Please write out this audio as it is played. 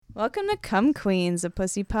Welcome to Come Queens, a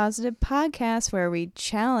pussy positive podcast where we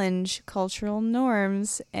challenge cultural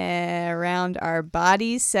norms around our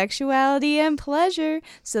bodies, sexuality, and pleasure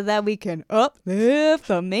so that we can uplift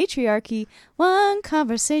the matriarchy one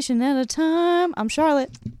conversation at a time. I'm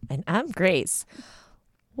Charlotte. And I'm Grace.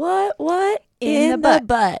 What In the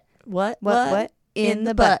butt. What in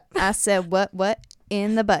the butt. I said what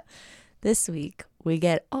in the butt. This week we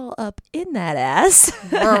get all up in that ass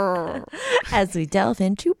as we delve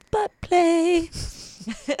into butt play.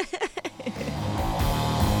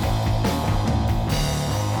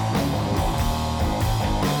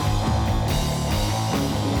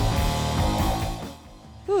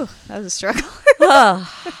 Whew, that was a struggle.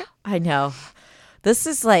 Oh, I know. This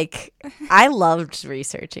is like, I loved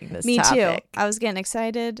researching this Me topic. too. I was getting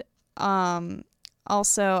excited.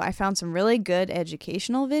 Also, I found some really good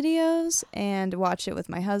educational videos and watched it with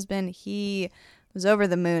my husband. He was over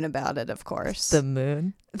the moon about it, of course. The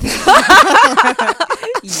moon.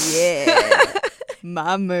 Yeah.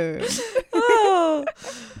 My moon.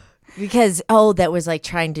 Because, that was like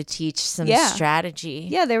trying to teach some strategy.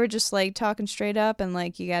 Yeah, they were just like talking straight up and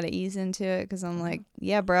like, you got to ease into it because I'm like,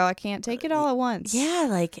 yeah, bro, I can't take it all at once. Yeah,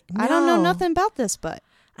 like, no. I don't know nothing about this, but.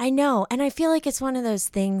 I know. And I feel like it's one of those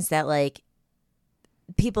things that like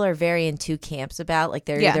people are very in two camps about. Like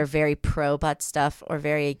they're either very pro butt stuff or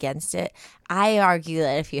very against it. I argue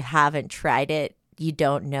that if you haven't tried it, you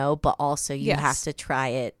don't know, but also you have to try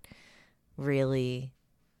it really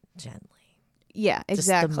gently. Yeah,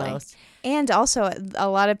 exactly. And also a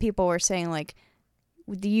lot of people were saying like,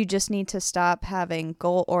 you just need to stop having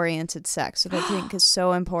goal-oriented sex, which I think is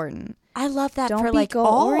so important. I love that. Don't for be like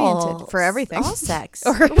goal-oriented for everything. All sex.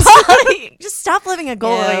 Or just stop living a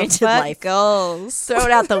goal-oriented life. Goals. Throw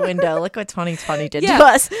it out the window. Look what 2020 did to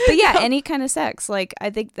us. But yeah, any kind of sex. Like, I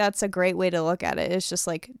think that's a great way to look at it. It's just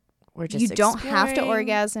like, we're just you don't have to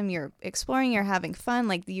orgasm. You're exploring. You're having fun.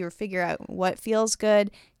 Like, you figure out what feels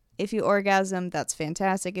good. If you orgasm, that's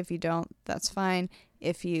fantastic. If you don't, that's fine.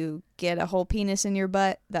 If you get a whole penis in your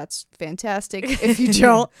butt, that's fantastic. If you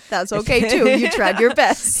don't, that's okay too. You tried your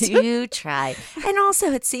best. You tried. And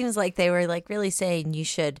also it seems like they were like really saying you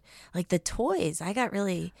should, like the toys. I got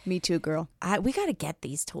really. Me too, girl. We got to get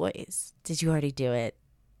these toys. Did you already do it?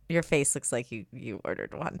 Your face looks like you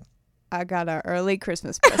ordered one. I got an early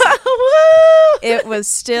Christmas present. It was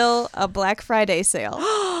still a Black Friday sale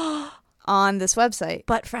on this website.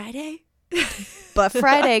 Butt Friday? But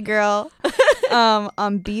Friday, girl.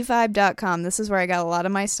 On bvibe.com. This is where I got a lot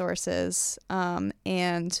of my sources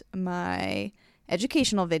and my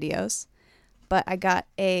educational videos. But I got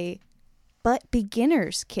a butt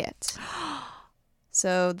beginners kit.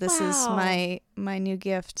 So this is my new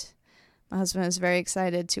gift. My husband was very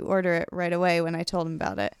excited to order it right away when I told him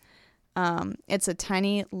about it. It's a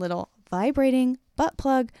tiny little vibrating butt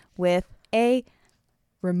plug with a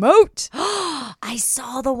remote. I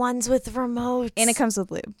saw the ones with remotes. And it comes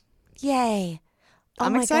with lube. Yay. Oh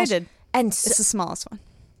I'm excited. Gosh. And it's the smallest one.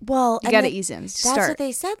 Well, you got to ease in. That's what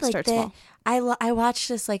they said. Like I watched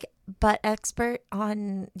this like butt expert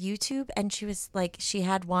on YouTube, and she was like, she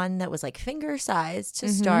had one that was like finger sized to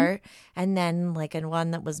start, and then like one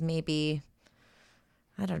that was maybe,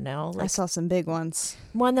 I don't know. Like, I saw some big ones.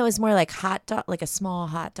 One that was more like hot dog, like a small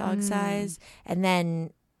hot dog size, and then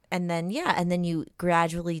you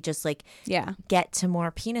gradually just like get to more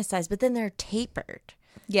penis size, but then they're tapered.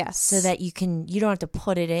 Yes. So that you don't have to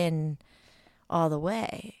put it in all the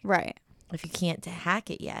way. Right. If you can't hack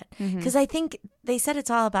it yet. Because I think they said it's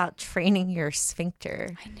all about training your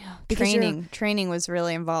sphincter. I know. Training was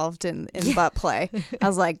really involved in butt play. I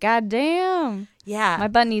was like, God damn. Yeah. My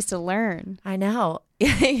butt needs to learn. I know.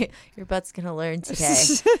 Your butt's going to learn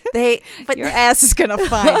today. But your ass is going to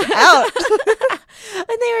find out. And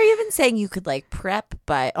they were even saying you could like prep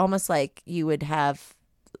by almost like you would have,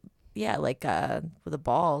 like with the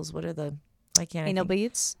balls. What are the, I can't anal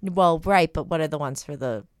beads? Well, right, but what are the ones for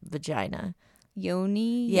the vagina?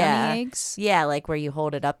 Yoni eggs? Yeah, like where you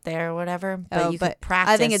hold it up there or whatever. But you could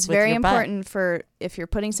practice. I think it's with very your important for if you're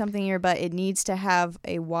putting something in your butt, it needs to have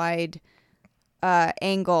a wide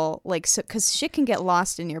angle, like, so because shit can get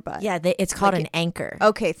lost in your butt. Yeah, it's called an anchor.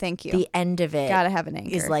 Okay, thank you. The end of it gotta have an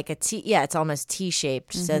anchor. Is like a T. Yeah, it's almost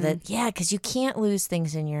T-shaped, so that because you can't lose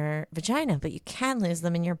things in your vagina, but you can lose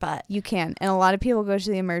them in your butt. You can, and a lot of people go to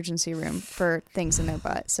the emergency room for things in their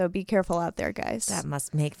butt. So be careful out there, guys. That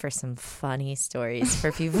must make for some funny stories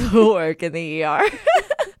for people who work in the ER.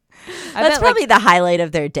 That's probably the highlight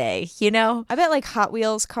of their day, you know? I bet like Hot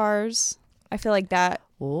Wheels cars. I feel like that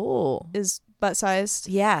Ooh. is butt sized.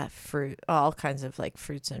 Yeah, fruit, all kinds of like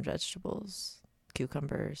fruits and vegetables,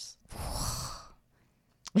 cucumbers.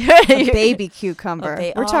 A baby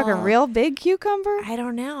cucumber. We're talking oh. real big cucumber? I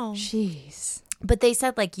don't know. Jeez. But they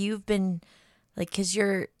said like you've been like because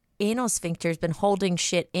your anal sphincter's been holding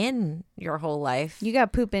shit in your whole life. You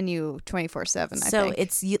got poop in you 24/7. So I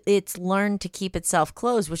think. it's learned to keep itself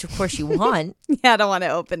closed, which of course you want. Yeah, I don't want to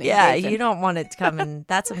open it. Yeah, you don't want it to come in.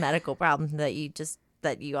 That's a medical problem that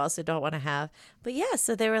you also don't want to have. But yeah,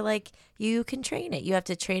 so they were like, you can train it. You have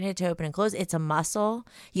to train it to open and close. It's a muscle.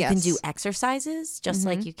 You can do exercises just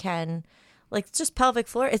like you can, like just pelvic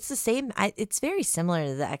floor. It's the same. It's very similar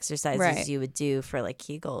to the exercises you would do for like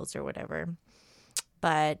Kegels or whatever.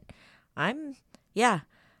 But I'm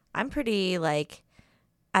pretty like,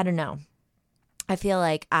 I don't know. I feel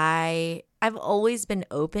like I've always been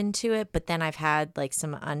open to it, but then I've had like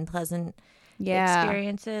some unpleasant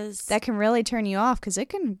experiences that can really turn you off because it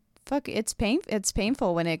can it's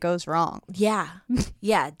painful when it goes wrong. Yeah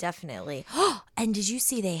definitely. And did you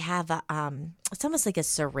see they have a it's almost like a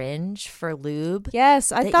syringe for lube?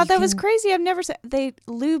 Yes, I thought that was crazy. I've never said they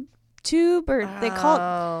lube tube or they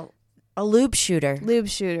call it a lube shooter.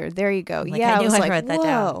 There you go. Like, yeah, I knew I wrote that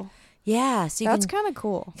down. Yeah, so that's kind of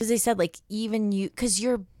cool because they said like even because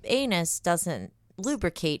your anus doesn't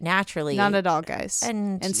lubricate naturally. Not at all, guys.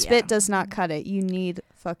 And spit does not cut it. You need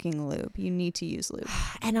fucking lube. You need to use lube.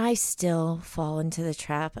 And I still fall into the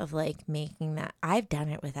trap of like making that. I've done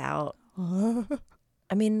it without.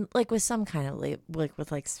 I mean, like with some kind of lube, like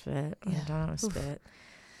with like spit. Yeah. I don't know, spit.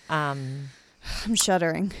 I'm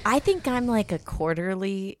shuddering. I think I'm like a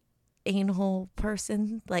quarterly anal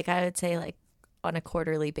person. Like I would say like on a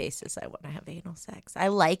quarterly basis I want to have anal sex. I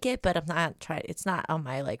like it, but I'm not trying. It's not on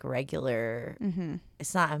my like regular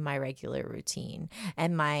it's not on my regular routine.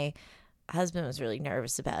 And my husband was really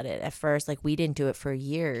nervous about it at first. Like we didn't do it for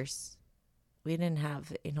years. We didn't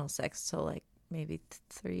have anal sex till like maybe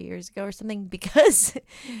 3 years ago or something because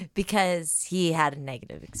he had a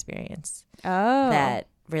negative experience that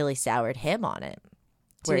really soured him on it.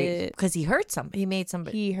 Because he hurt somebody.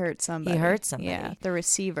 He hurt somebody. Yeah, the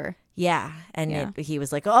receiver. Yeah. And he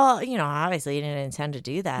was like, oh, obviously he didn't intend to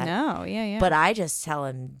do that. No, yeah. But I just tell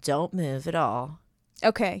him, don't move at all.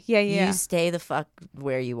 Okay, yeah. You stay the fuck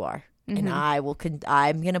where you are. And I'm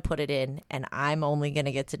going to put it in and I'm only going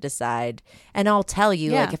to get to decide. And I'll tell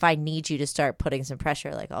you, like, if I need you to start putting some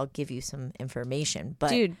pressure, like, I'll give you some information. But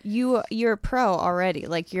dude, you're a pro already.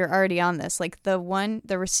 Like, you're already on this. Like, the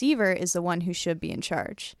receiver is the one who should be in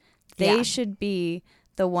charge. They should be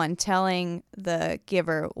the one telling the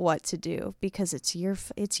giver what to do because it's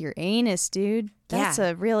your anus, dude. That's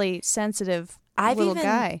a really sensitive little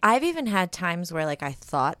guy. I've even had times where, like, I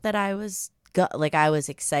thought that I was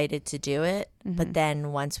excited to do it, but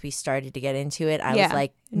then once we started to get into it, I was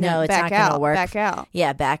like, no, it's not going to work. Back out.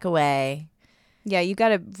 Yeah, back away. Yeah, you got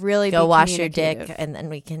to really go wash your dick, and then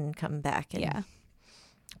we can come back. Yeah.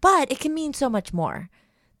 But it can mean so much more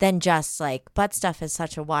than just like butt stuff is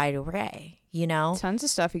such a wide array, Tons of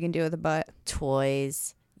stuff you can do with a butt.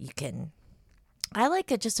 Toys, I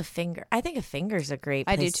like just a finger. I think a finger's a great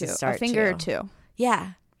place I do too. To start a finger or two.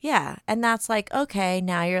 Yeah. Yeah. And that's like, okay,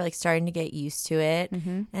 now you're like starting to get used to it.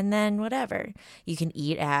 And then whatever. You can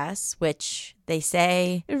eat ass, which they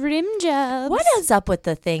say. Rim jobs. What is up with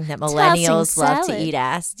the thing that millennials love to eat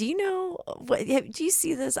ass? Do you know? Do you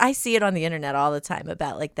see this? I see it on the internet all the time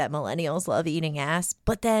about like that millennials love eating ass.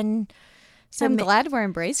 But then. I'm glad we're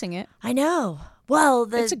embracing it. I know.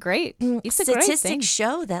 Well, it's a great statistics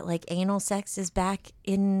show that like anal sex is back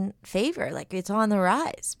in favor. Like it's on the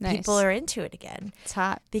rise. Nice. People are into it again. It's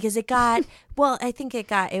hot because it got. Well, I think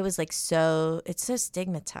it was like it's so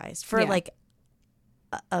stigmatized for like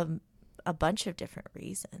a bunch of different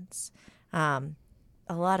reasons. A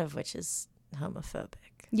lot of which is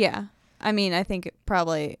homophobic. Yeah, I mean, I think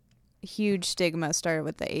probably huge stigma started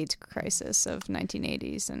with the AIDS crisis of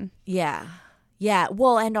 1980s and Yeah,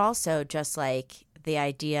 well, and also just like the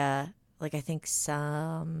idea, like I think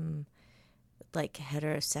some like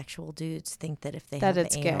heterosexual dudes think that if they have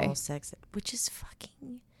anal sex, which is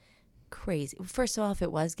fucking crazy. First of all, if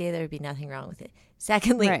it was gay, there would be nothing wrong with it.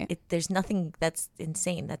 Secondly, there's nothing that's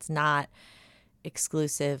insane. That's not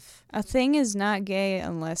exclusive. A thing is not gay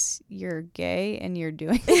unless you're gay and you're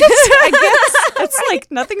doing it. I guess it's like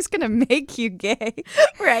nothing's gonna make you gay,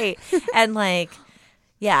 right? And like.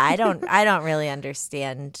 Yeah, I don't really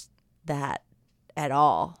understand that at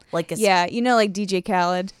all. Like, like DJ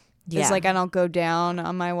Khaled is like, I don't go down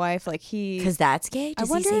on my wife. Like because that's gay. I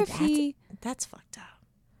wonder if that's fucked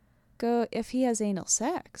up. If he has anal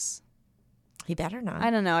sex, he better not.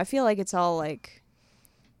 I don't know. I feel like it's all like,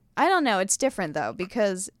 I don't know. It's different though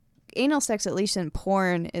because anal sex, at least in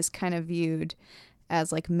porn, is kind of viewed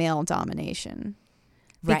as like male domination.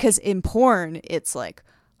 Right. Because in porn, it's like,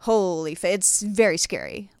 it's very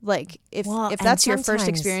scary. Like if that's your first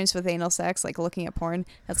experience with anal sex, like looking at porn,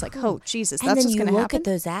 that's like, oh Jesus, that's what's going to happen. And then you look at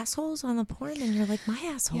those assholes on the porn, and you're like, my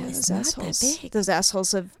asshole is not that big. Those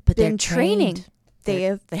assholes have been training.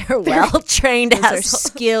 They're well trained assholes. They're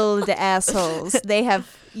skilled assholes. They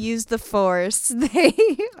have used the force. They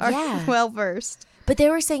are well versed. But they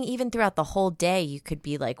were saying even throughout the whole day, you could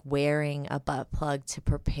be like wearing a butt plug to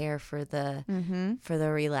prepare for the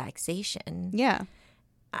relaxation. Yeah.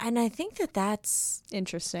 And I think that's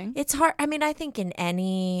interesting. It's hard. I mean, I think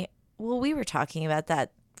we were talking about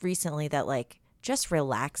that recently, that like just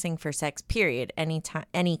relaxing for sex, period,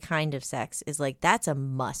 any kind of sex is like, that's a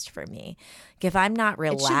must for me. Like, if I'm not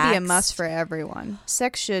relaxed. It should be a must for everyone.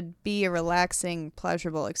 Sex should be a relaxing,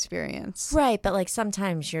 pleasurable experience. Right. But like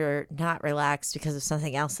sometimes you're not relaxed because of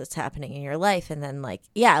something else that's happening in your life. And then like,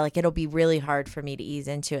 like it'll be really hard for me to ease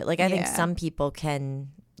into it. Like I think some people can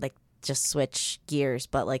like just switch gears.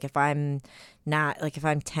 But like if I'm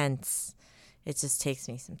tense, it just takes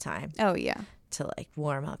me some time. Oh, yeah. To like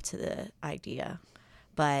warm up to the idea.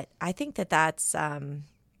 But I think that's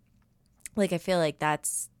like, I feel like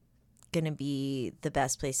that's gonna be the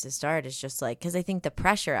best place to start, is just like, because I think the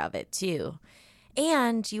pressure of it too,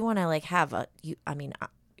 and you want to like have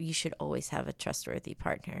you should always have a trustworthy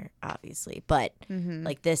partner, obviously, but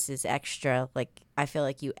like this is extra. Like I feel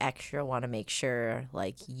like you extra want to make sure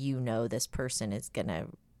like this person is gonna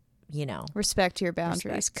respect your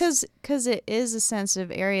boundaries, because it is a sensitive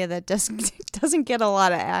area that doesn't get a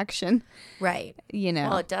lot of action, right?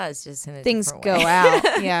 Well, it does, just in a things go out,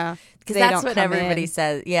 because that's what everybody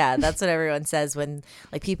says. That's what everyone says when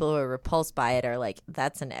like people who are repulsed by it are like,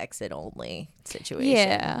 that's an exit only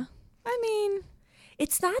situation. I mean,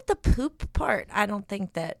 it's not the poop part. I don't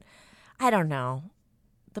know.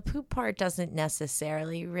 The poop part doesn't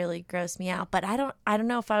necessarily really gross me out, but I don't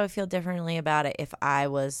know if I would feel differently about it if I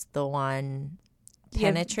was the one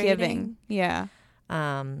penetrating. Yeah.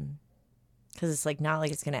 Because it's like not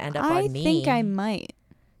like it's going to end up on me. I think I might.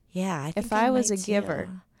 Yeah, I think if I was a giver.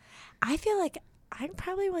 I feel like I'd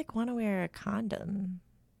probably like want to wear a condom.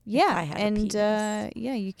 Yeah, and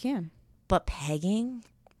you can. But pegging?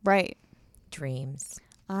 Right. Dreams.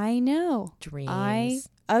 I know. Dreams. I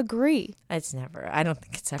agree. I don't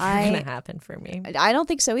think it's ever going to happen for me. I don't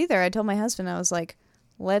think so either. I told my husband, I was like,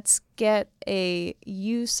 let's get a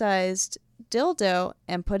U-sized dildo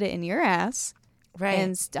and put it in your ass. Right.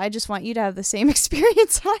 And I just want you to have the same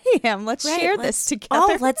experience I am. Let's share this together.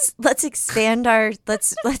 Oh, let's expand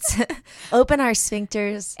let's open our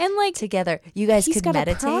sphincters and like together. You guys could meditate.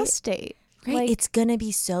 He's got a prostate. Right. Like, it's going to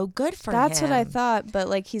be so good for him. That's what I thought. But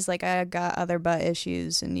like, he's like, I got other butt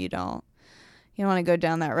issues and you don't want to go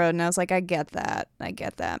down that road. And I was like, I get that,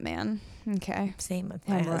 man. Okay. Same with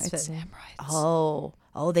my husband. Hemorrhoids.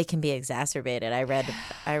 Oh, they can be exacerbated. I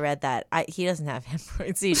read that. He doesn't have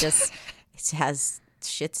hemorrhoids. He just has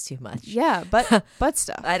shits too much. Yeah, butt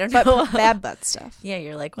stuff. I don't know. Bad butt stuff. Yeah,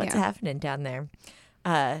 you're like, what's happening down there?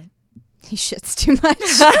 He shits too much.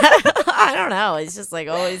 I don't know. It's just like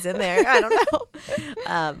always in there. I don't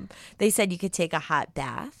know. They said you could take a hot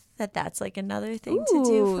bath. That's like another thing to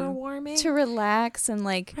do for warming, to relax, and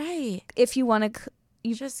like, right, if you want to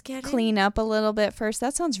just clean up a little bit first.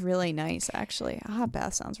 That sounds really nice, actually. A hot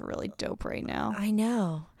bath sounds really dope right now. I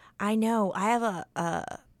know. I have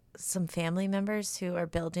some family members who are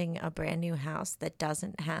building a brand new house that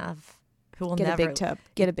doesn't have. Who will never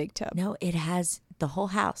get a big tub. No, it has the whole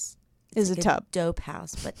house is like a tub. Dope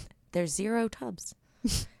house, but there's 0 tubs.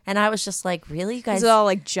 And I was just like, really, you guys? Is it all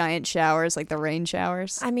like giant showers, like the rain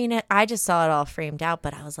showers? I mean, I just saw it all framed out,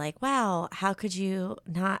 but I was like, wow, how could you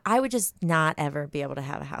not? I would just not ever be able to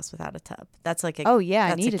have a house without a tub. That's like I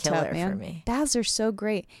need a tub, man. For me. Baths are so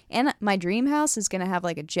great. And my dream house is going to have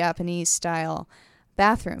like a Japanese style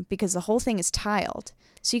bathroom because the whole thing is tiled.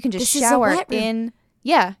 So you can just shower in.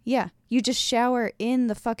 Yeah. You just shower in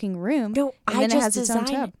the fucking room. No, and then it has its own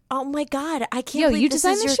tub. Oh my God, I can't believe you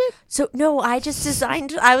designed this shit? So no, I just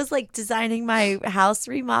designed. I was like designing my house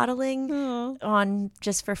remodeling on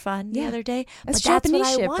just for fun the other day. That's Japanese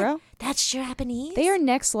shit, bro. That's Japanese. They are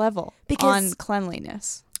next level on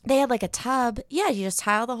cleanliness. They had like a tub. Yeah, you just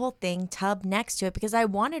tile the whole thing, tub next to it, because I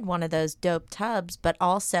wanted one of those dope tubs. But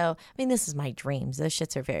also, I mean, this is my dreams. Those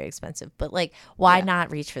shits are very expensive. But like, why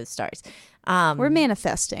not reach for the stars? We're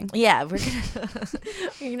manifesting. Yeah, we're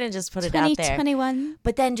gonna just put it out there. 2021.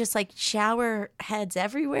 But then just like shower heads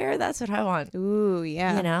everywhere. That's what I want. Ooh,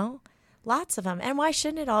 yeah. You know? Lots of them. And why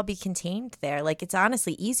shouldn't it all be contained there? Like, it's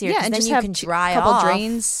honestly easier. Yeah, and then just you have can dry a couple off.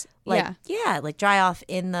 Drains. Like, like dry off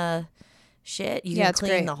in the shit. You can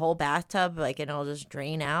clean great. the whole bathtub, like, and it'll just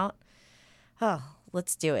drain out. Oh,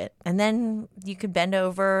 let's do it. And then you can bend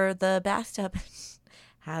over the bathtub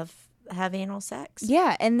and have anal sex.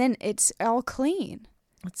 Yeah, and then it's all clean.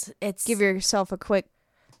 It's give yourself a quick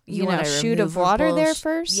you want a shoot of water there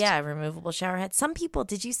first. Yeah, removable shower head. Some people,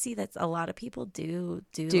 did you see that a lot of people do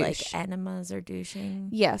like enemas or douching?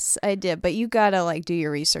 Yes, I did. But you gotta like do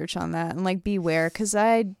your research on that and like beware, because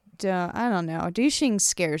I don't know. Douching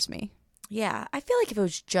scares me. Yeah, I feel like if it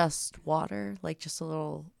was just water, like just a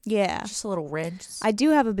little rinse. I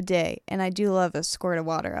do have a bidet, and I do love a squirt of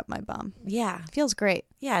water up my bum. Yeah, it feels great.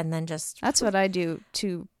 Yeah, and then that's what I do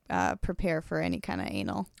to prepare for any kind of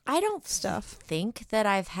anal. I don't stuff. Think that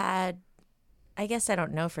I've had. I guess I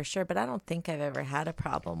don't know for sure, but I don't think I've ever had a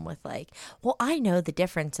problem with like. Well, I know the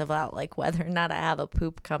difference about like whether or not I have a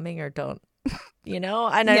poop coming or don't. And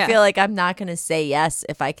I feel like I'm not going to say yes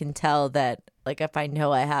if I can tell that, like, if I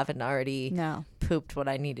know I haven't already pooped what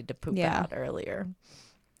I needed to poop out earlier.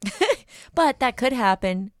 But that could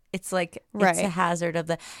happen. It's like, it's a hazard of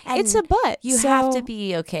it's a butt. You have to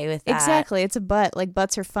be okay with that. Exactly. It's a butt. Like,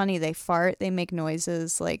 butts are funny. They fart. They make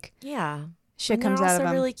noises. Like, shit comes out of them.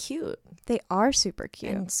 They're really cute. They are super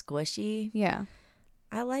cute. And squishy. Yeah.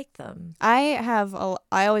 I like them. I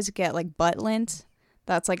always get like butt lint.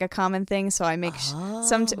 That's like a common thing, so I make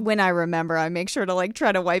when I remember, I make sure to like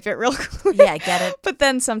try to wipe it real quick. Yeah, get it. But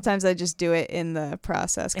then sometimes I just do it in the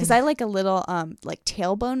process because I like a little like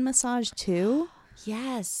tailbone massage too.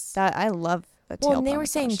 Yes, that I love. Well, and they were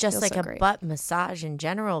saying just like a butt massage in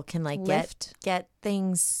general can like get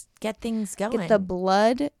things going. Get the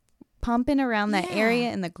blood pumping around that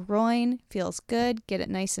area in the groin. Feels good. Get it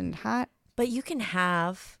nice and hot. But you can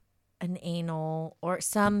have an anal, or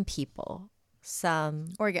some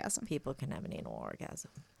orgasm. People can have an anal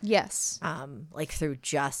orgasm. Yes. Like through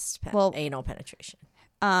just anal penetration.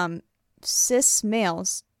 Cis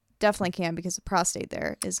males definitely can, because the prostate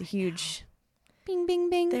there is a huge bing, bing,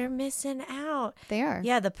 bing. They're missing out. They are.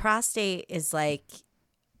 Yeah, the prostate is like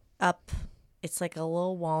up. It's like a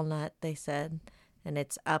little walnut, they said. And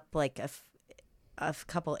it's up like a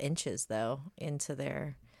couple inches, though, into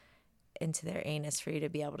their anus for you to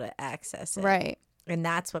be able to access it. Right. And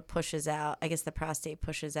that's what pushes out, I guess the prostate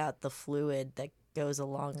pushes out the fluid that goes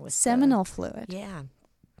along with seminal fluid. Yeah.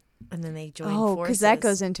 And then they join forces. Oh, because that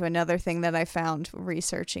goes into another thing that I found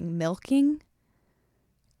researching. Milking.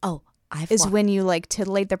 Oh, when you like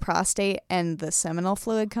titillate the prostate and the seminal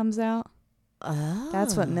fluid comes out. Oh.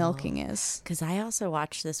 That's what milking is. Because I also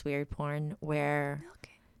watched this weird porn where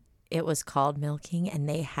it was called milking, and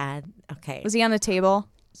they had, Was he on a table?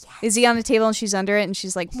 Yes. Is he on the table and she's under it and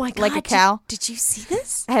she's like, like a cow? Did you see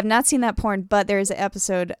this? I have not seen that porn, but there's an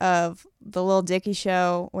episode of the Lil Dicky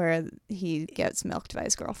show where he gets milked by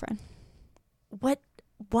his girlfriend. What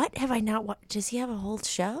have I not watched? Does he have a whole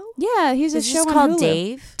show? Yeah, he's a show called Hulu.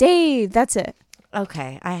 Dave. Dave, that's it.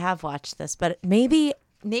 Okay, I have watched this, but maybe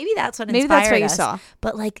that's what inspired us. Maybe that's what you saw.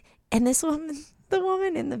 But like, and this woman, the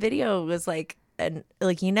woman in the video was like, and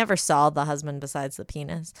like you never saw the husband besides the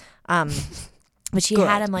penis. But she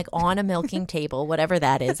had him like on a milking table, whatever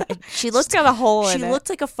that is. She's got a hole in it. She looked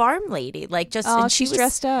like a farm lady, like just. Oh, and she was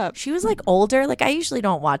dressed up. She was like older. Like I usually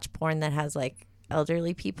don't watch porn that has like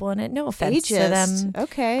elderly people in it. No offense to them.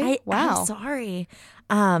 Okay. Wow. I'm sorry.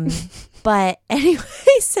 But anyway,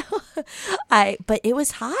 but it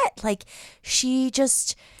was hot. Like she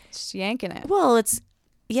just yanking it. Well, it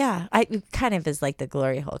kind of is like the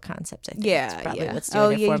glory hole concept. I think. Yeah. It's probably what's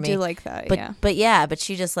doing it for me. You do like that. But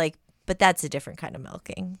she just like. But that's a different kind of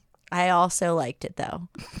milking. I also liked it, though.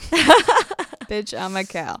 Bitch, I'm a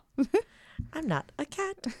cow. I'm not a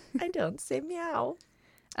cat. I don't say meow.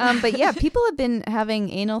 But yeah, people have been having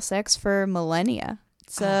anal sex for millennia.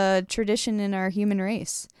 It's a tradition in our human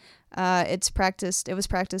race. It was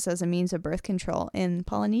practiced as a means of birth control in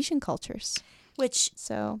Polynesian cultures. Which,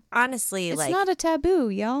 so honestly, it's not a taboo,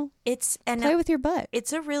 y'all. Play with your butt. It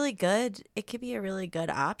could be a really good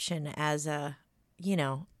option as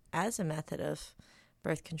a method of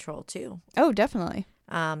birth control too. Oh, definitely.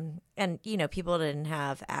 And people didn't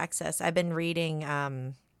have access. I've been reading.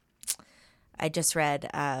 I just read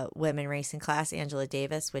Women, Race, and Class, Angela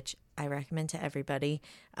Davis, which I recommend to everybody.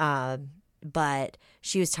 But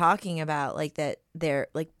she was talking about like that there,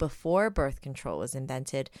 like before birth control was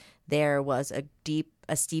invented, there was a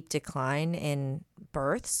steep decline in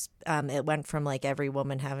births. It went from like every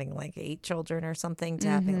woman having like 8 children or something to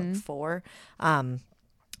having like 4.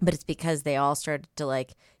 But it's because they all started to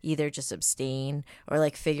like either just abstain or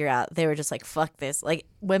like figure out, they were just like, fuck this. Like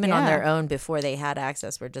women on their own before they had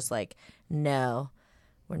access were just like, no,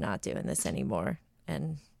 we're not doing this anymore.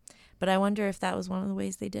 But I wonder if that was one of the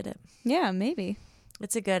ways they did it. Yeah, maybe.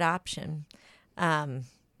 It's a good option.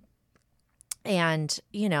 And,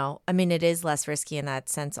 you know, I mean, it is less risky in that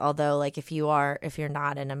sense. Although, like, if you're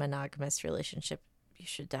not in a monogamous relationship, you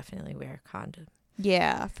should definitely wear a condom.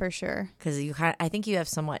 Yeah, for sure. Because I think you have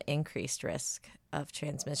somewhat increased risk of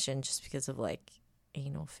transmission just because of like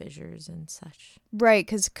anal fissures and such. Right,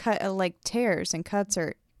 because like tears and cuts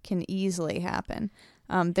can easily happen.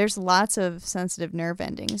 There's lots of sensitive nerve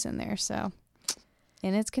endings in there, so.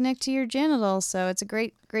 And it's connected to your genitals, so it's a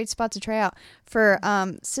great spot to try out. For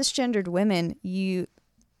cisgendered women,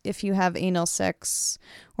 if you have anal sex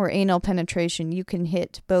or anal penetration, you can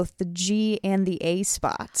hit both the G and the A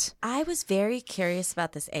spot. I was very curious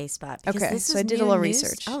about this A spot. Okay, so I did a little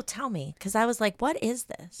research. Oh, tell me, because I was like, what is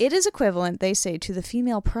this? It is equivalent, they say, to the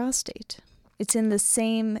female prostate. It's in the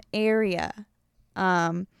same area.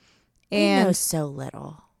 And I know so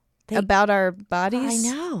little. About our bodies? I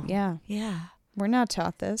know. Yeah. Yeah. We're not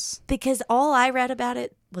taught this. Because all I read about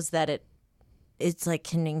it was that it's like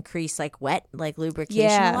can increase like wet, like lubrication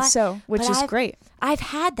a lot. So, which is great. I've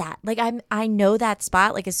had that. Like I know that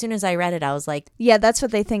spot. Like as soon as I read it, I was like, yeah, that's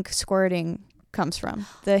what they think squirting comes from,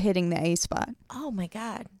 the hitting the A spot. Oh my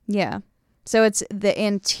God. Yeah. So it's the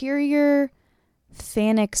anterior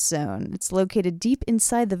phalanx zone. It's located deep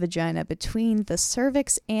inside the vagina between the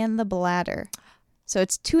cervix and the bladder. So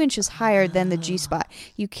it's 2 inches higher than the G spot.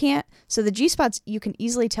 So the G spots, you can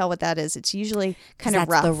easily tell what that is. It's usually kind of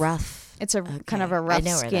rough. That's the rough. It's kind of a rough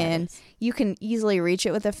skin. You can easily reach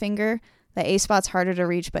it with a finger. The A spot's harder to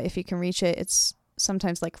reach, but if you can reach it, it's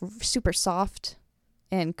sometimes like super soft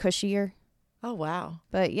and cushier. Oh, wow.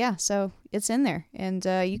 But yeah, so it's in there, and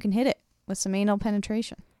you can hit it with some anal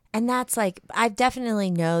penetration. And that's like, I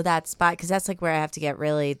definitely know that spot because that's like where I have to get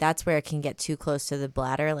that's where it can get too close to the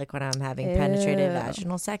bladder, like when I'm having penetrative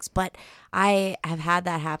vaginal sex. But I have had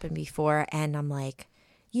that happen before, and I'm like,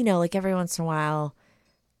 you know, like every once in a while,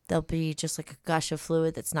 there'll be just like a gush of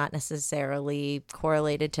fluid that's not necessarily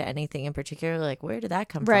correlated to anything in particular. Like, where did that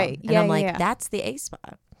come from? And I'm like, that's the A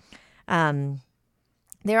spot.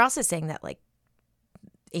 They're also saying that like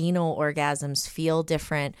anal orgasms feel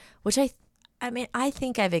different, which I mean, I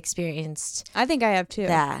think I've experienced. I think I have too.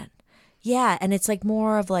 That. Yeah. And it's like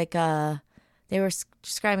more of like they were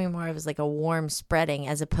describing more of as like a warm spreading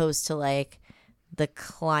as opposed to like the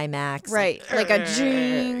climax. Right. Like a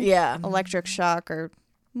jing. Yeah. Electric shock or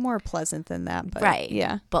more pleasant than that. But right.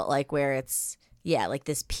 Yeah. But like where it's, like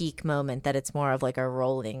this peak moment that it's more of like a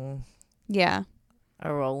rolling. Yeah.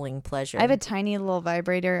 A rolling pleasure. I have a tiny little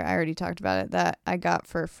vibrator. I already talked about it that I got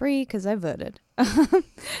for free because I voted.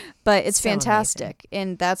 But it's so fantastic. Amazing.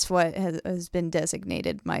 And that's what has been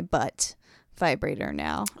designated my butt vibrator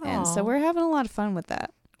now. Aww. And so we're having a lot of fun with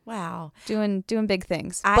that. Wow. Doing big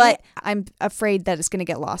things. But I'm afraid that it's going to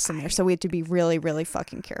get lost in there. So we have to be really, really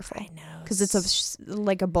fucking careful. I know. Because it's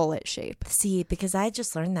like a bullet shape. See, because I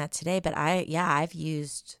just learned that today. But I've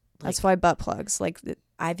used. That's why butt plugs. Like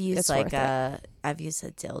I've used I've used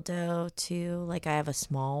a dildo too. Like I have a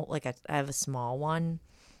small one,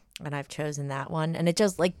 and I've chosen that one, and it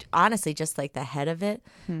just like honestly just like the head of it,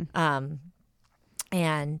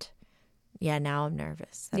 and yeah, now I'm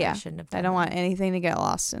nervous that I shouldn't have done I don't want anything to get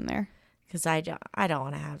lost in there because I don't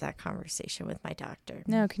want to have that conversation with my doctor.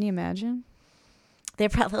 No, can you imagine? They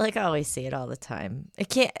probably like always see it all the time.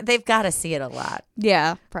 They've got to see it a lot.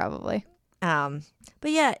 Yeah, probably. But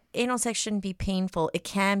yeah, anal sex shouldn't be painful. It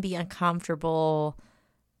can be uncomfortable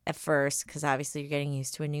at first because obviously you're getting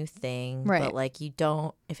used to a new thing. Right. But like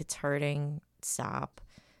if it's hurting, stop.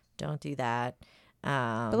 Don't do that.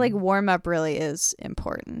 But like warm up really is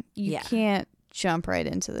important. You can't jump right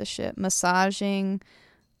into this shit. Massaging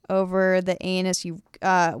over the anus.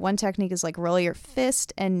 One technique is like roll your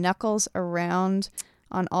fist and knuckles around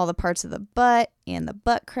on all the parts of the butt and the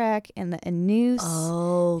butt crack and the anus.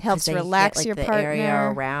 Oh, helps relax like your the partner.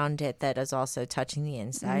 Area around it that is also touching the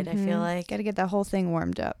inside. I feel like got to get that whole thing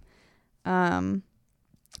warmed up.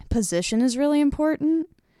 Position is really important.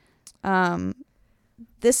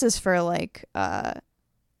 This is for like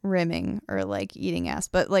rimming or like eating ass,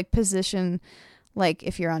 but like position, like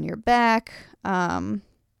if you're on your back,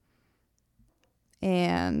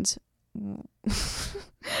 and.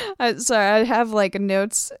 I have like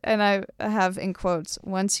notes and I have in quotes,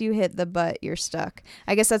 once you hit the butt, you're stuck.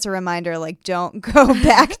 I guess that's a reminder, like don't go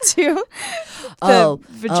back to the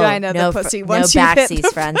vagina, the pussy. Once you hit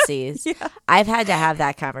the frontsies. Yeah. I've had to have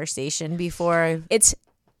that conversation before. It's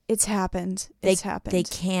happened. It's happened. They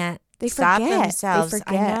can't stop themselves. They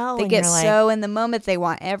forget. I know. They get so in the moment they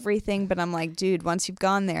want everything, but I'm like, dude, once you've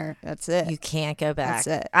gone there, that's it. You can't go back. That's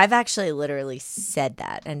it. I've actually literally said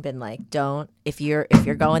that and been like, don't if you're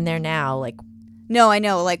going there now, like no, I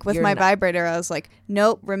know. Like with my vibrator, I was like,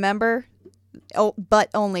 nope, remember Oh, but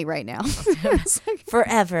only right now.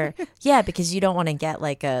 Forever. Yeah, because you don't want to get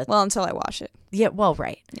like a... Well, until I wash it. Yeah, well,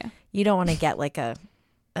 right. Yeah. You don't want to get like a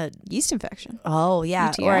yeast infection. Oh, yeah.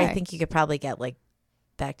 UTI. Or I think you could probably get like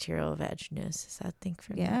bacterial vaginosis. I think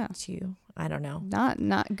from yeah. that too. I don't know. Not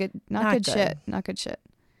good. Not good shit. Not good shit.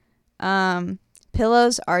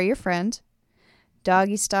 Pillows are your friend.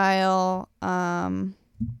 Doggy style.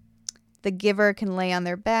 The giver can lay on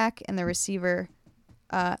their back and the receiver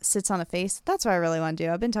sits on a face. That's what I really want to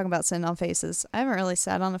do. I've been talking about sitting on faces. I haven't really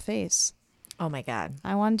sat on a face. Oh my God.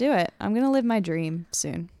 I want to do it. I'm going to live my dream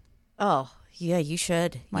soon. Oh, yeah, you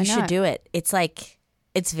should. Why you not? should do it. It's like,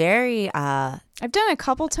 it's very... I've done it a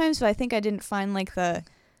couple times, but I think I didn't find like the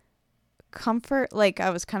comfort. Like I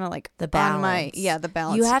was kind of like the balance. The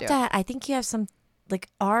balance. You have to, I think you have some, like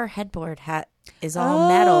our headboard is all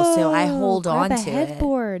metal, so I hold on to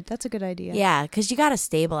headboard. That's a good idea. Yeah, because you got to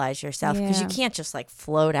stabilize yourself because you can't just like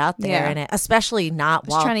float out there in it, especially not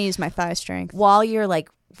while trying to use my thigh strength while you're like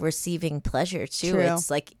receiving pleasure too. True. It's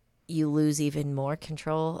like you lose even more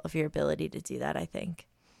control of your ability to do that, I think.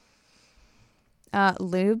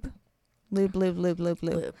 Lube.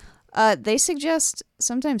 They suggest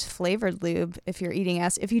sometimes flavored lube if you're eating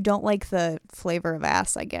ass, if you don't like the flavor of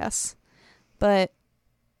ass, I guess. But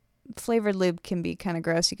flavored lube can be kind of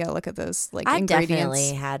gross. You got to look at those ingredients. I've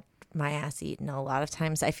definitely had my ass eaten a lot of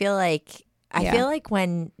times. I feel like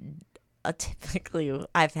when typically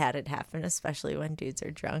I've had it happen, especially when dudes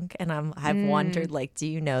are drunk, and I've wondered, like, do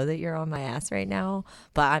you know that you're on my ass right now?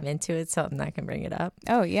 But I'm into it, so I'm not gonna bring it up.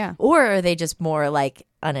 Oh yeah. Or are they just more like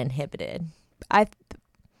uninhibited?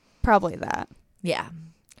 Probably that. Yeah.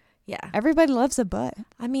 Everybody loves a butt.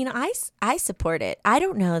 I mean, I support it. I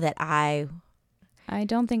don't know that I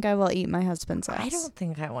don't think I will eat my husband's ass. I don't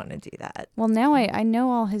think I want to do that. Well, now I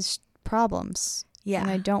know all his problems. Yeah.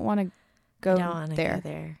 And I don't want to go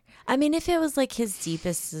there. I mean, if it was like his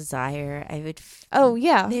deepest desire, I would... Oh,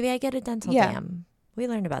 yeah. Maybe I get a dental dam. We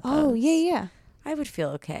learned about those. Oh, yeah. I would feel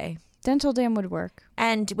okay. Dental dam would work.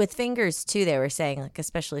 And with fingers, too, they were saying, like,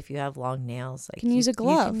 especially if you have long nails. Like, you can use a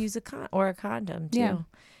glove. You can use a condom, too. Yeah.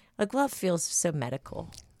 A glove feels so medical.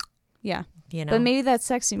 Yeah. You know? But maybe that's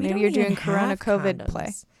sexy. Maybe you're doing Corona COVID condoms.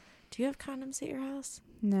 play. Do you have condoms at your house?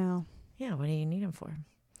 No. Yeah, what do you need them for?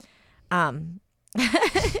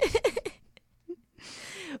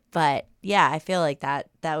 But yeah, I feel like that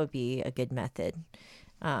would be a good method.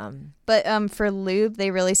 But for lube,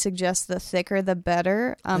 they really suggest the thicker the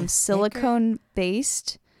better. Silicone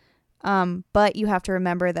based. But you have to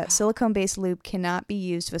remember that silicone based lube cannot be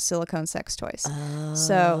used with silicone sex toys.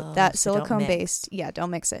 So that silicone based,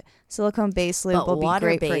 don't mix it. Silicone based lube will be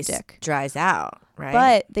great for a dick. Dries out, right?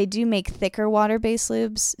 But they do make thicker water based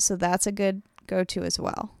lubes, so that's a good go to as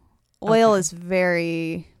well. Oil is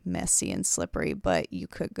very messy and slippery, but you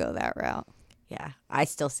could go that route. Yeah, I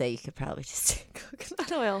still say you could probably just take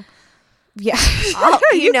coconut oil. Yeah, I'll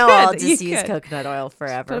just use coconut oil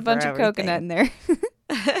forever. Put a bunch of coconut in there.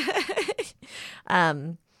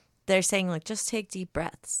 They're saying like just take deep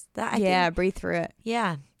breaths. Breathe through it.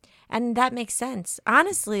 Yeah, and that makes sense.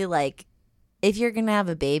 Honestly, like if you're gonna have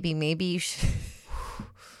a baby, maybe you should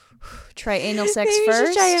try anal sex maybe first. You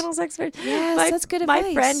should try anal sex first. Yes, that's good advice.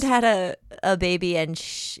 My friend had a baby, and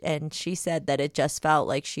she said that it just felt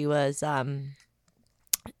like she was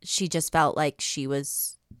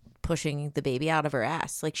pushing the baby out of her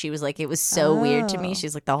ass. Like she was like, it was so weird to me.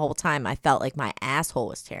 She's like, the whole time I felt like my asshole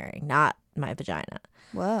was tearing, not my vagina.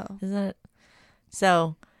 Whoa. Isn't it?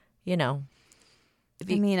 So, you know.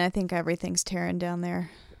 I think everything's tearing down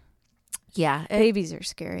there. Yeah. Babies are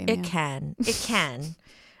scary, man. It can.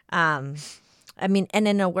 I mean, and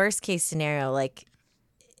in a worst case scenario, like,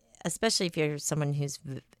 especially if you're someone who's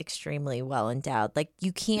extremely well endowed, like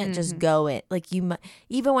you can't just go in, like even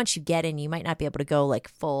once you get in, you might not be able to go like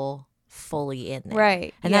fully in there.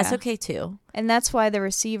 Right. And that's okay too. And that's why the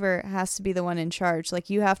receiver has to be the one in charge. Like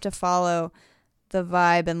you have to follow the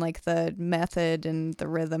vibe and like the method and the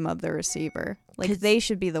rhythm of the receiver. Like they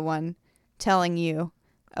should be the one telling you,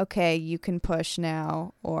 okay, you can push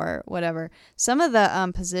now or whatever. Some of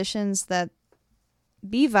the positions that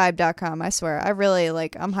bvibe.com, I swear,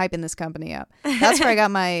 I'm hyping this company up. That's where I got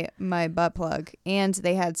my butt plug. And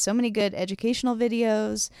they had so many good educational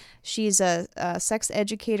videos. She's a sex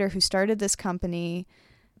educator who started this company.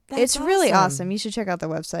 It's really awesome. You should check out their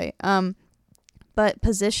website. But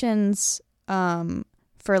positions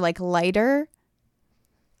for like lighter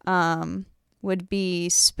would be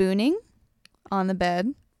spooning on the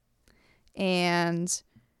bed and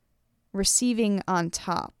receiving on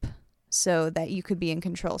top, so that you could be in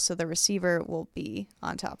control. So the receiver will be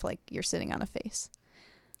on top, like you're sitting on a face.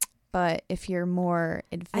 But if you're more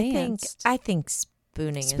advanced, I think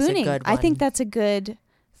spooning is a good one. I think that's a good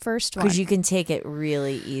first one because you can take it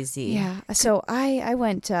really easy. Yeah. So I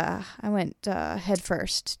went head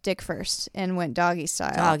first, dick first, and went doggy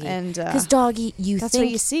style. And because doggy, that's think what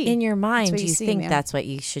you see in your mind. You see, think that's what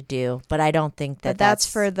you should do, but I don't think that. But that's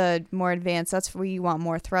for the more advanced. That's where you want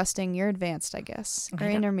more thrusting. You're advanced, I guess, or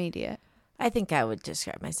intermediate. I think I would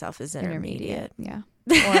describe myself as intermediate. Yeah.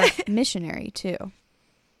 Or missionary too.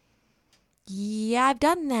 Yeah, I've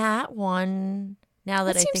done that one now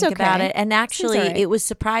that I think about it. And actually, it was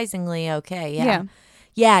surprisingly okay. Yeah.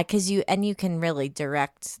 Yeah, because you can really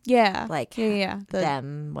direct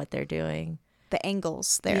them, what they're doing. The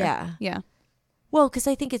angles there. Yeah. Yeah. Well, because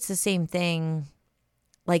I think it's the same thing.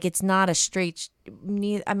 Like, it's not a straight... I don't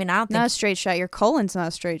think... Not a straight shot. Your colon's not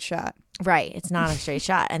a straight shot. Right. It's not a straight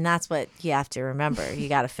shot. And that's what you have to remember. You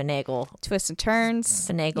got to finagle. Twists and turns.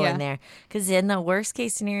 Finagle in there. Because in the worst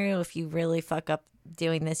case scenario, if you really fuck up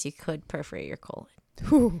doing this, you could perforate your colon.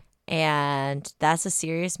 Whew. And that's a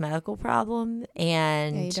serious medical problem.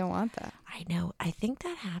 And yeah, you don't want that. I know. I think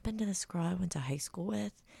that happened to this girl I went to high school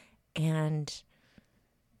with. And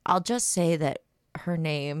I'll just say that her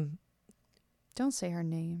name... Don't say her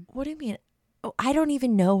name. What do you mean? Oh, I don't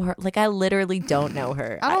even know her. Like, I literally don't know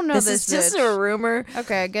her. I don't know this is just a rumor.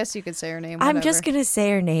 Okay, I guess you could say her name. Whatever. I'm just going to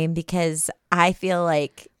say her name because I feel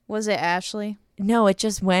like... Was it Ashley? No, it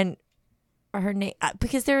just went... Her name...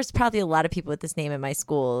 Because there's probably a lot of people with this name in my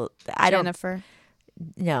school. Jennifer?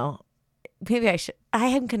 No. Maybe I should... I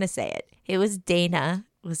am going to say it. It was Dana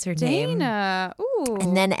was her name. Dana. Ooh.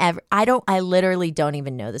 And then I literally don't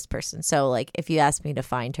even know this person. So like if you ask me to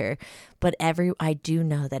find her, but I do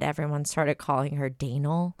know that everyone started calling her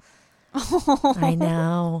Danal. Oh. I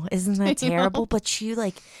know. Isn't that terrible? But she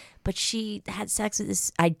had sex with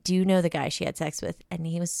this. I do know the guy she had sex with, and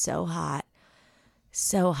he was so hot.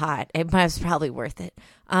 So hot. It was probably worth it.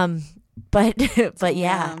 But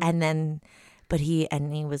yeah. And then he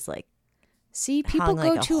was like, see, people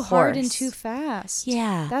go too hard and too fast.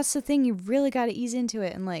 Yeah. That's the thing. You really got to ease into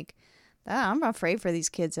it. And like, I'm afraid for these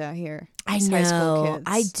kids out here. I know. High school kids.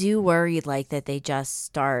 I do worry like that they just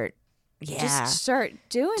start. Yeah. Just start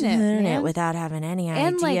doing it without having any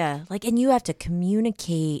idea. And you have to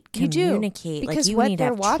communicate. You do. Because like, you what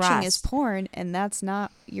they're watching is porn, and that's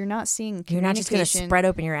not, you're not seeing communication. You're not just going to spread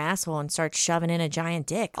open your asshole and start shoving in a giant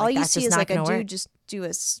dick. All you see is like a dude work. Just do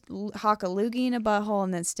hock a loogie in a butthole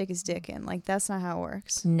and then stick his dick in. Like, that's not how it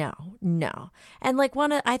works. No. And like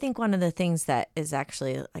I think one of the things that is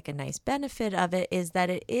actually like a nice benefit of it is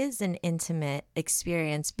that it is an intimate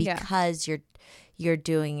experience because you're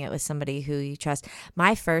doing it with somebody who you trust.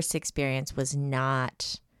 My first experience was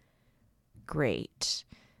not great.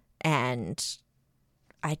 And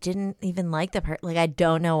I didn't even like the part. Like, I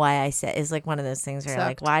don't know why I said. It's like one of those things where you're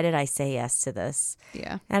like, why did I say yes to this?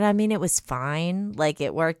 Yeah. And I mean, it was fine. Like,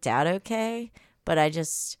 it worked out okay. But I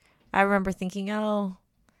remember thinking,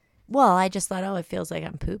 I just thought, it feels like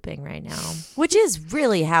I'm pooping right now. Which is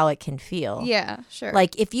really how it can feel. Yeah, sure.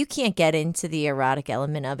 Like, if you can't get into the erotic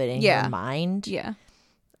element of it in your mind,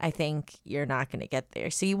 I think you're not going to get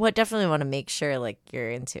there. So you definitely want to make sure, like,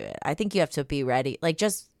 you're into it. I think you have to be ready. Like,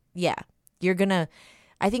 you're going to...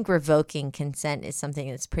 I think revoking consent is something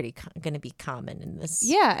that's pretty going to be common in this.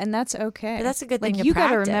 Yeah, and that's okay. But that's a good thing to you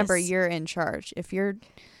practice. You got to remember you're in charge. If you're...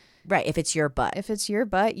 Right, if it's your butt. If it's your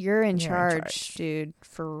butt, you're in charge, dude.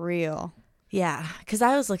 For real. Yeah, because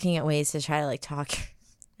I was looking at ways to try to like talk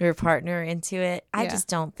your partner into it. I just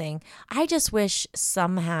don't think. I just wish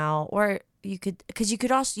somehow, or you could, because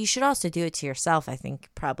you should also do it to yourself. I think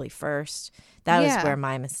probably first. That was where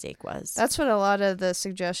my mistake was. That's what a lot of the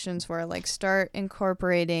suggestions were. Like, start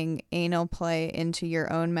incorporating anal play into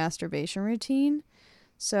your own masturbation routine,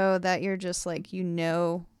 so that you're just like,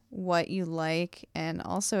 what you like, and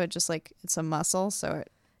also it just like, it's a muscle, so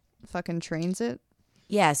it fucking trains it.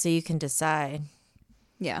 Yeah, so you can decide.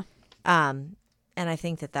 Yeah. And I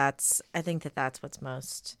think that's what's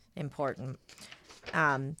most important.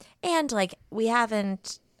 And like, we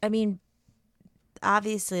haven't, I mean,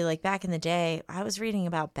 obviously, like, back in the day, I was reading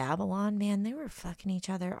about Babylon, man, they were fucking each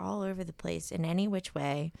other all over the place in any which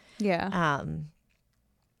way. Yeah.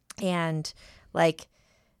 And like,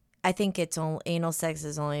 I think anal sex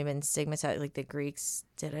has only been stigmatized. Like, the Greeks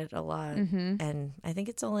did it a lot, and I think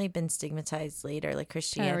it's only been stigmatized later. Like,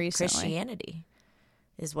 Christianity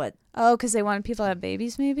is what. Oh, because they wanted people to have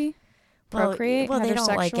babies, maybe procreate. Well, they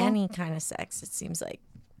don't like any kind of sex. It seems like.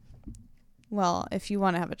 Well, if you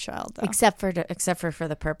want to have a child, though, except for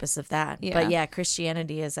the purpose of that. Yeah. But yeah,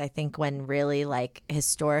 Christianity is, I think, when really, like,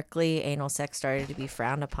 historically anal sex started to be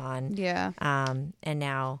frowned upon. Yeah. And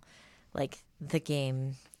now, like, the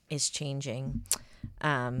game is changing.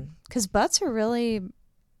 Because butts are really,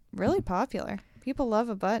 really popular. People love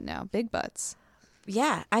a butt now. Big butts.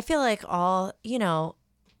 Yeah. I feel like all,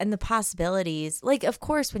 and the possibilities, like, of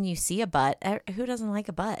course, when you see a butt, who doesn't like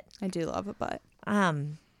a butt? I do love a butt.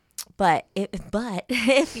 But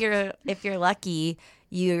if you're lucky,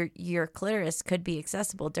 your clitoris could be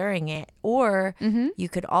accessible during it, or you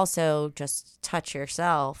could also just touch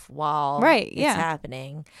yourself while it's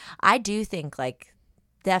happening. I do think like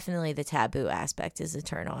definitely the taboo aspect is a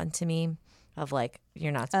turn on to me. Of like,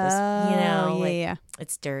 you're not supposed to,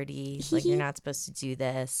 it's dirty. Like, you're not supposed to do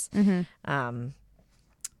this.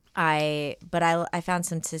 I found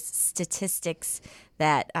some statistics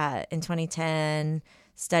that in 2010,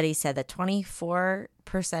 studies said that 24%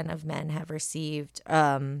 of men have received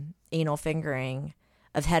anal fingering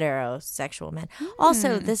of heterosexual men.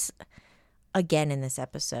 Also, this, again, in this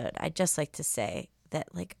episode, I'd just like to say that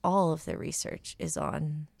like all of the research is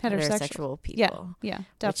on heterosexual people. Yeah,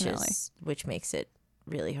 definitely. Which makes it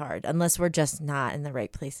really hard, unless we're just not in the right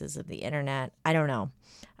places of the internet. I don't know.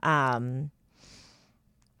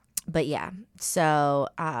 But yeah, so,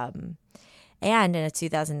 and in a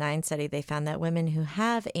 2009 study, they found that women who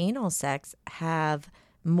have anal sex have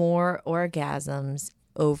more orgasms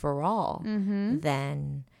overall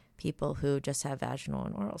than people who just have vaginal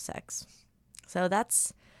and oral sex. So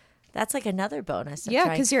that's like another bonus. Yeah,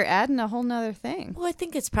 because you're adding a whole nother thing. Well, I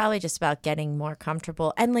think it's probably just about getting more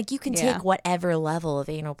comfortable. And like you can take whatever level of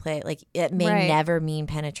anal play. Like it may never mean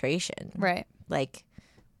penetration. Right. Like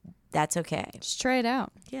that's okay. Just try it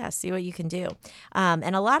out. Yeah, see what you can do.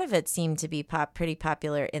 And a lot of it seemed to be pretty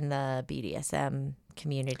popular in the BDSM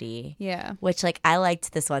community. Yeah. Which like I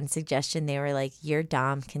liked this one suggestion. They were like, your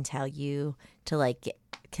dom can tell you to like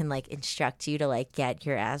instruct you to like get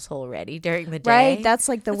your asshole ready during the day. Right. That's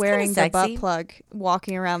like that's wearing the butt plug,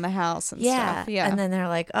 walking around the house and stuff. Yeah. And then they're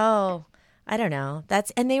like, oh, I don't know.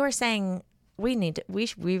 And they were saying we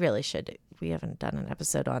really should. We haven't done an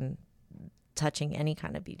episode on touching any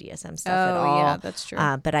kind of BDSM stuff at all. Yeah, that's true.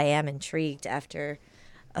 But I am intrigued after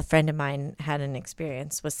a friend of mine had an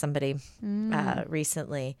experience with somebody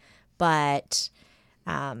recently. But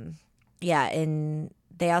and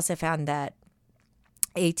they also found that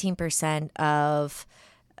 18% of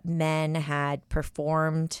men had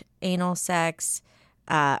performed anal sex,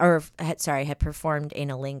 had performed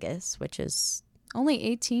analingus, which is only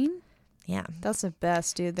 18. Yeah, that's the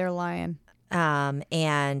best, dude. They're lying. And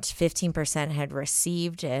 15% had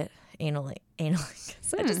received it, analingus.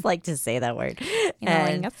 I just like to say that word.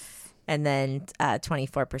 Analingus. And then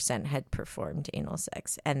 24% had performed anal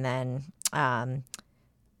sex, and then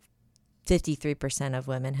 53% of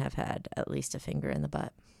women have had at least a finger in the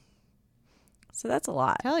butt. So that's a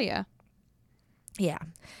lot. Hell yeah. Yeah.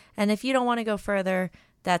 And if you don't want to go further,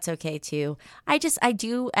 that's okay too. I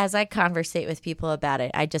do, as I conversate with people about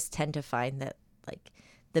it, I just tend to find that like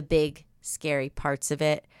the big scary parts of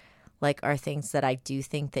it like are things that I do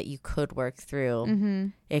think that you could work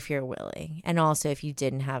through if you're willing. And also if you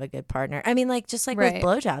didn't have a good partner. I mean, like just like with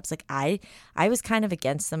blowjobs, like I was kind of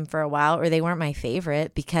against them for a while, or they weren't my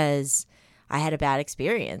favorite because I had a bad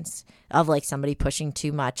experience of like somebody pushing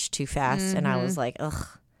too much too fast. And I was like, ugh.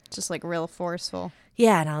 Just like real forceful.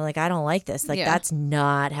 Yeah. And I'm like, I don't like this. Like that's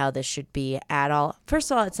not how this should be at all.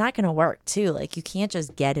 First of all, it's not going to work too. Like you can't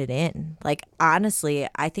just get it in. Like honestly,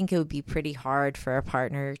 I think it would be pretty hard for a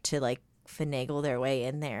partner to like finagle their way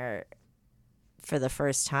in there for the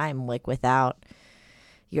first time, like without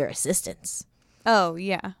your assistance. Oh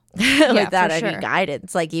yeah. Without any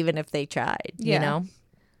guidance, like even if they tried, you know?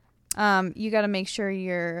 You got to make sure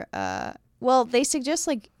you're, well, they suggest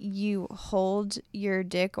like you hold your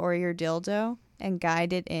dick or your dildo and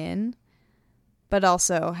guide it in, but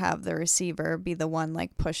also have the receiver be the one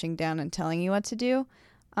like pushing down and telling you what to do.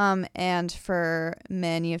 And for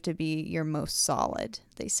men, you have to be your most solid,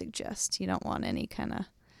 they suggest. You don't want any kind of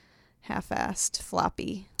half-assed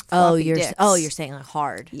floppy dicks. You're saying like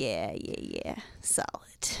hard. Yeah. Solid.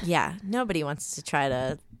 Yeah. Nobody wants to try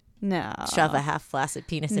to shove a half flaccid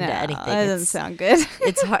penis into anything. That doesn't sound good.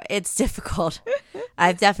 It's hard. It's difficult.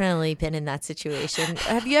 I've definitely been in that situation.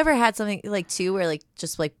 Have you ever had something like too where like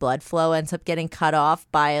just like blood flow ends up getting cut off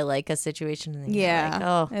by like a situation? And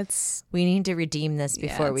like, we need to redeem this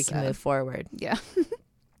before we can move forward. Yeah.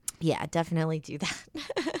 Yeah, definitely do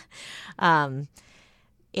that.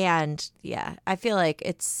 And yeah, I feel like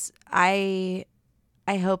I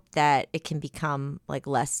hope that it can become like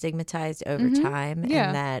less stigmatized over time,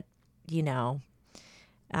 and that, you know,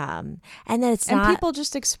 and that it's not, people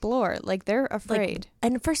just explore, like they're afraid. Like,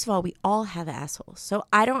 and first of all, we all have assholes, so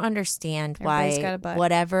I don't understand Everybody's why got a butt.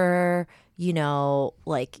 whatever, you know,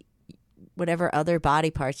 like whatever other body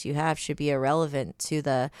parts you have should be irrelevant to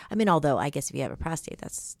although I guess if you have a prostate,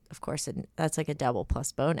 that's of course, that's like a double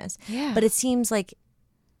plus bonus. Yeah. But it seems like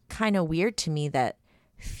kind of weird to me that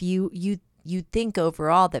you'd think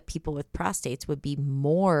overall that people with prostates would be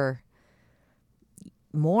more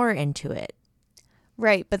into it.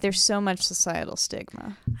 Right, but there's so much societal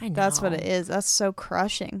stigma. I know. That's what it is. That's so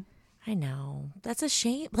crushing. I know. That's a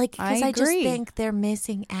shame. Like, because I just think they're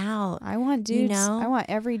missing out. I want dudes. I want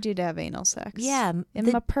every dude to have anal sex. Yeah.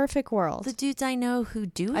 In a perfect world. The dudes I know who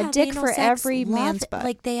do a have dick anal for sex every man's butt.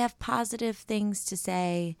 Like, they have positive things to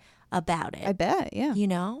say about it. I bet, yeah. You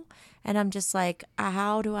know? And I'm just like,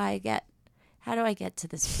 how do I get to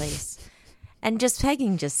this place? And just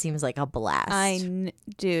pegging just seems like a blast.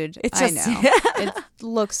 Dude, I know. It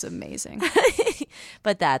looks amazing.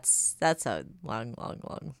 But that's a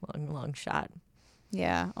long shot.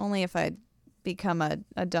 Yeah, only if I become a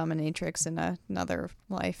dominatrix in another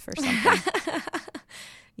life or something.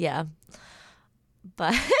 Yeah.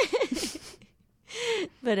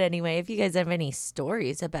 But anyway, if you guys have any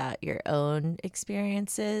stories about your own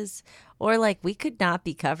experiences, or like we could not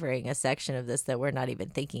be covering a section of this that we're not even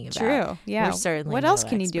thinking about. True. Yeah. We're certainly what else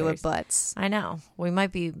can you do with butts? I know. We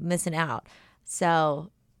might be missing out. So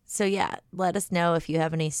yeah, let us know if you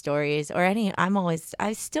have any stories or any.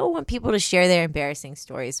 I still want people to share their embarrassing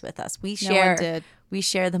stories with us. We share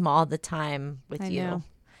them all the time with you. Know.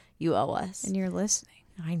 You owe us. And you're listening.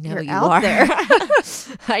 I know you out are. There.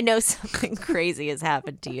 I know something crazy has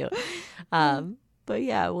happened to you. But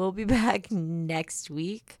yeah, we'll be back next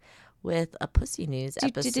week with a Pussy News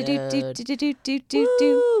episode.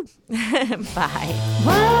 Bye.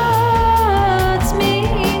 Words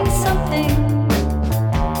mean something,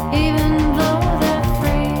 even